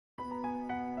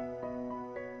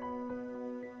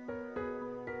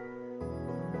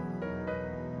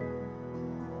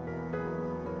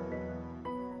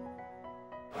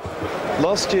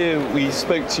Last year we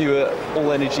spoke to you at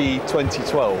All Energy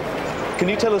 2012. Can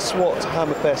you tell us what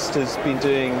Hammerfest has been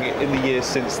doing in the years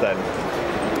since then?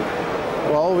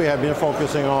 Well, we have been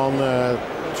focusing on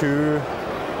two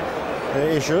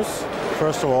issues.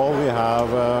 First of all, we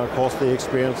have costly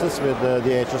experiences with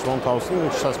the HS1000,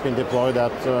 which has been deployed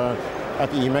at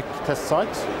EMEC test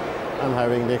sites, and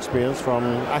having the experience from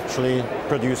actually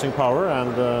producing power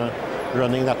and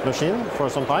running that machine for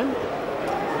some time.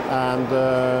 And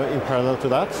in parallel to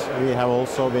that, we have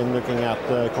also been looking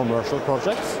at commercial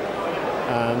projects,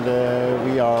 and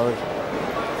we are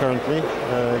currently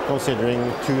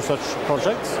considering two such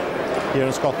projects here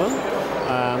in Scotland,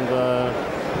 and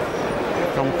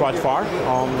come quite far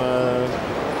on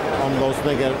those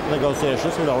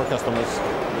negotiations with our customers.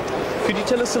 Could you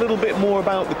tell us a little bit more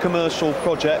about the commercial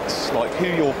projects, like who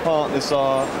your partners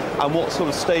are and what sort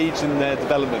of stage in their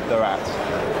development they're at?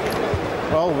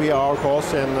 Well, we are of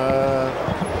course in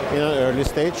an early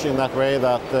stage in that way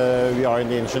that we are in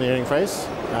the engineering phase,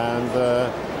 and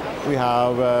we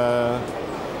have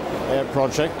a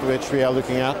project which we are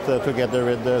looking at together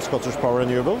with the Scottish Power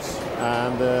Renewables,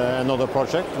 and another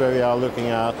project where we are looking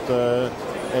at a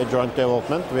joint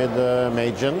development with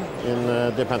Magen in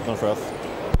Depenton Firth.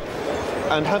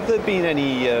 And have there been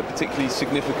any particularly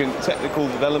significant technical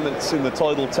developments in the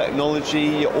tidal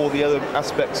technology or the other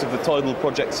aspects of the tidal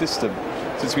project system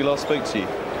since we last spoke to you?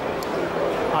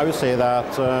 I would say that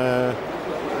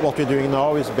what we're doing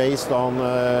now is based on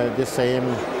the same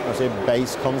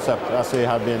base concept as we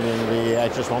have been in the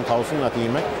HS1000 at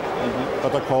EMEC. Mm-hmm.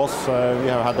 But of course we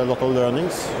have had a lot of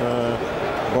learnings,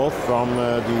 both from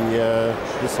the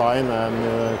design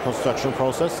and construction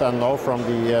process, and now from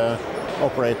the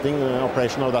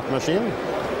operation of that machine.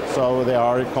 So they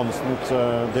are in constant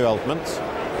development.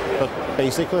 But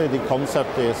basically the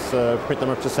concept is pretty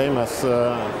much the same as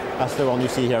the one you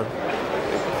see here.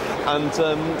 And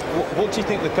what do you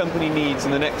think the company needs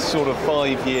in the next sort of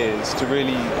 5 years to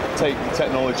really take the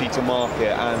technology to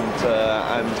market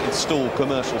and install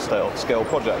commercial scale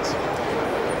projects?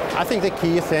 I think the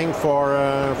key thing for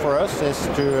us is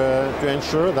to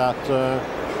ensure that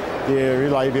the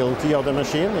reliability of the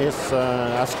machine is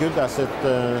as good as it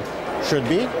should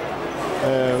be,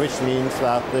 which means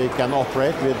that they can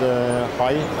operate with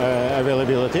high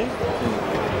availability.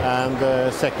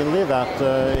 And secondly, that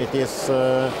it is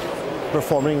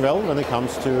performing well when it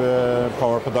comes to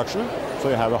power production, so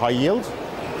you have a high yield.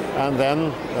 And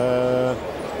then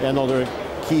another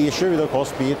key issue will of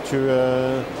course be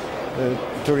to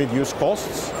reduce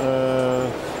costs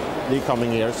the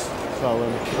coming years. So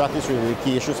that is really the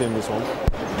key issues in this one.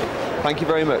 Thank you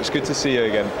very much. Good to see you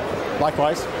again.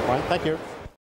 Likewise. Fine. Thank you.